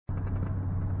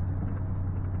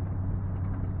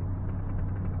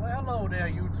Hello there,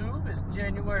 YouTube. It's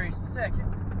January 2nd.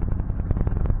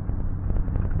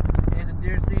 And the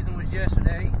deer season was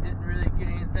yesterday. Didn't really get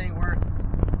anything worth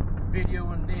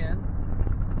videoing then.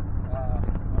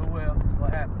 Oh well, that's what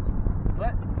happens.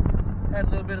 But had a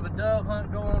little bit of a dove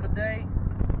hunt go on today.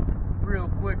 Real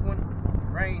quick one.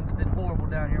 Rain's been horrible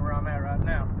down here where I'm at right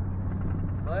now.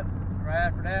 But right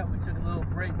after that, we took a little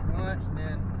break for lunch and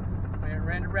then we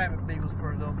ran the rabbit beagles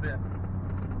for a little bit.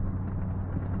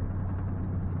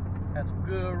 Had some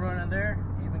good running there.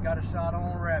 Even got a shot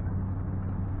on a rabbit.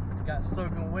 Got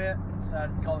soaking wet.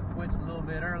 Decided to call it quits a little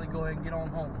bit early. Go ahead and get on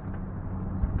home.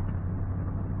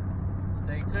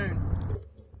 Stay tuned.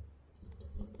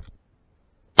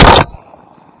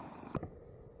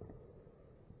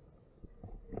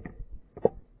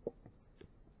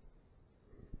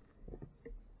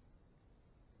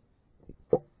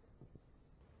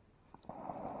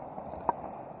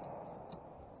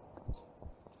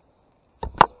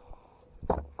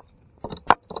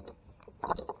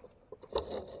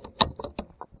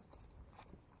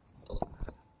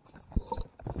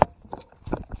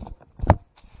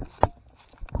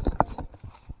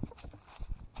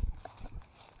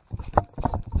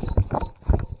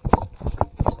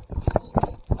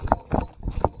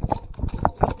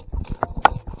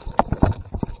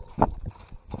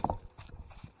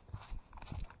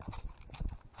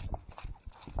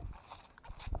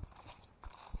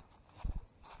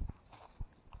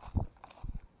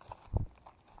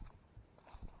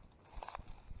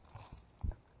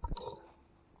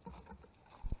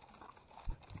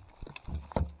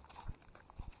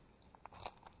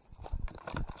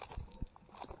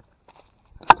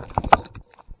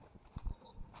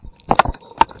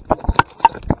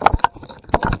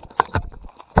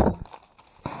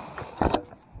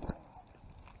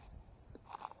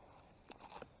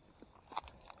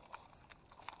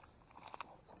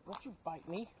 Don't you bite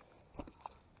me.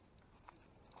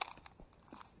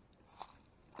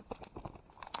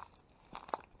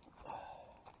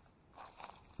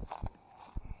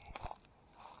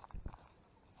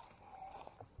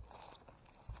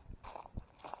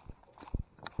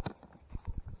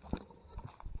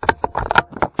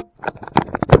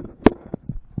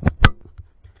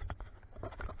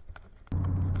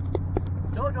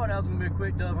 Told y'all that was going to be a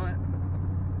quick dove hunt.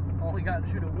 Only got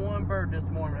to shoot at one bird this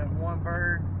morning. That one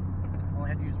bird. Only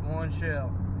had to use one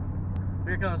shell.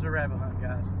 Here comes the rabbit hunt,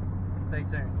 guys. Stay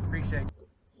tuned. Appreciate you.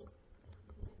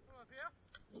 Come up here.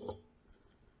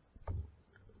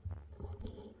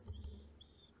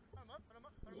 Put 'em up, put 'em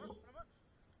up, put 'em up, put 'em up.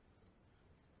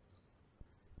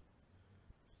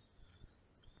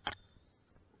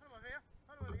 Put 'em up here.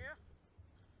 Put 'em over here.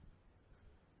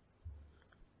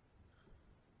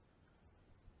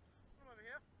 Put 'em over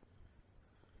here.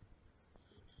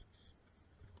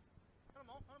 Put 'em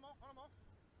on, put 'em on, put 'em on.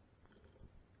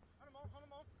 Put 'em on, put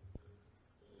 'em on.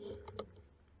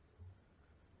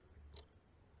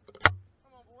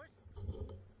 Come on, boys. Put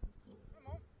 'em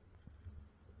on.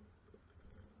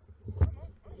 Put 'em on,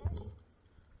 put 'em on.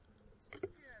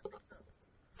 Yeah, big stuff.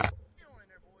 Get on in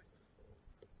there, boys.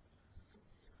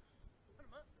 Put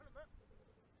 'em up, put 'em up.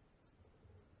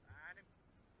 Find him.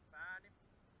 Find him.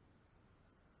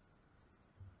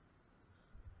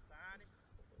 Find him.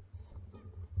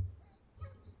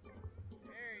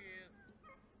 There he is.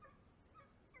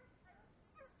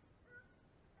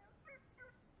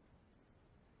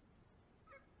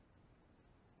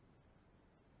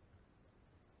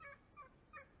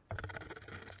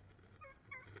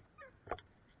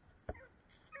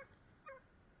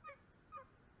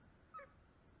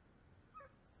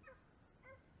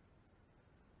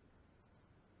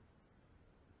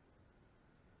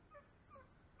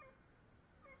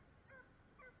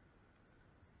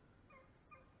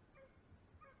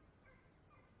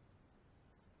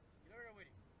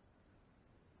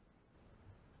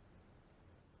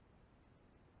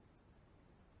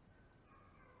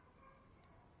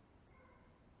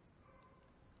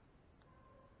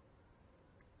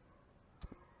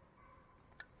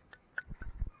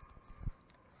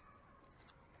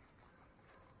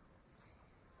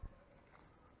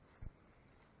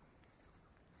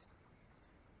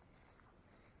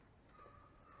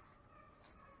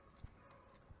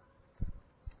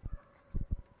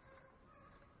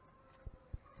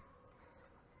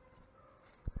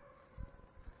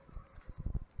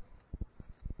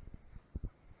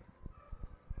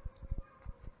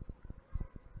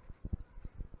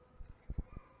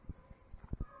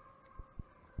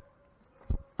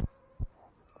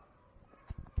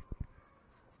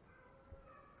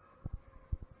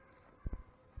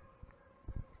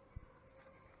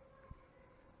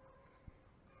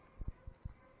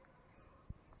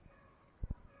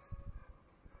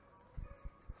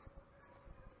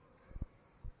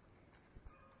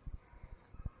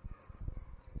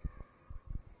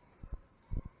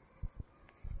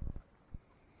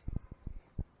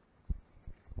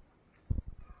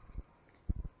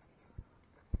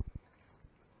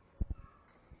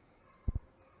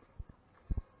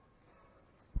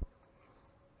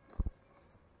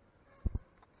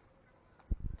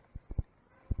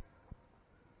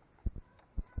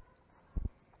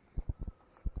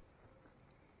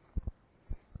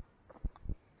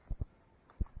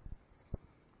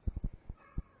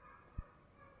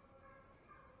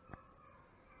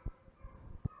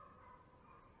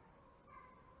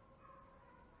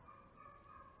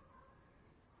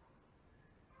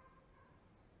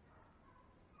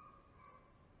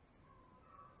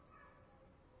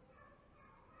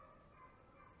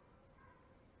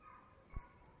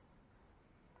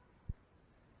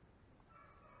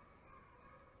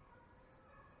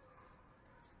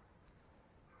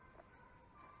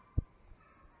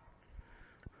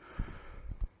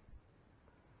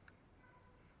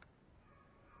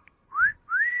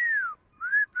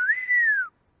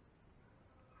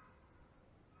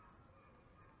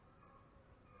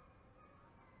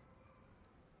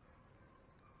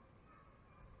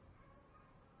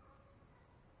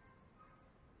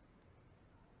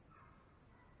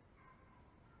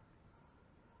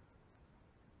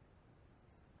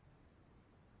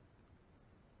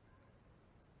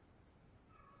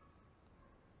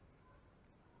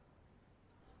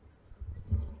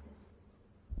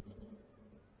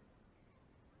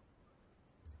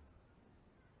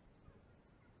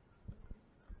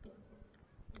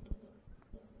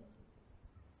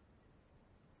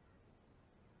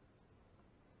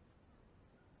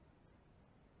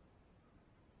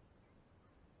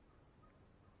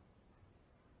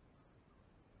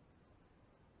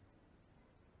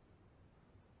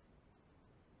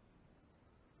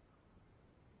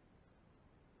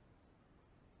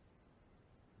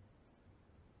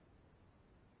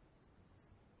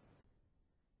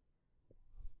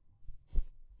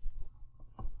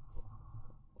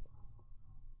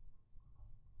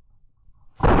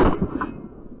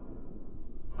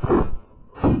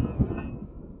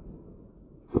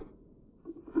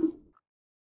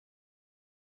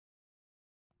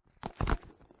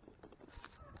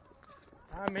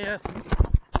 I missed.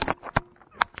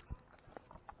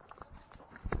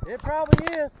 It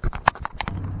probably is.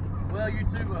 Well,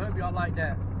 YouTube, I hope y'all like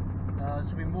that. There's going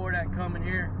to be more of that coming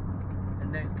here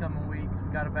in the next coming weeks.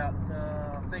 We've got about,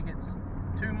 I think it's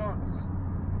 2 months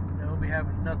that we'll be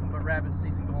having nothing but rabbit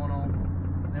season going on.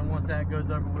 And then once that goes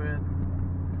over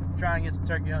with, try and get some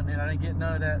turkey hunting in. I didn't get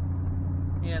none of that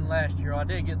in last year. I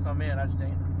did get some in, I just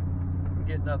didn't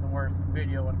get nothing worth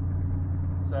videoing.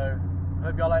 So, I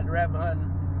hope y'all like the rabbit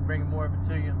hunting, bringing more of it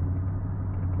to you.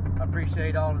 I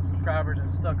appreciate all the subscribers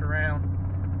that stuck around.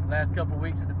 The last couple of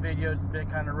weeks of the videos has been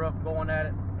kind of rough going at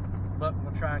it, but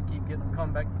we'll try and keep getting them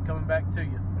coming back to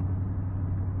you.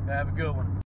 Have a good one.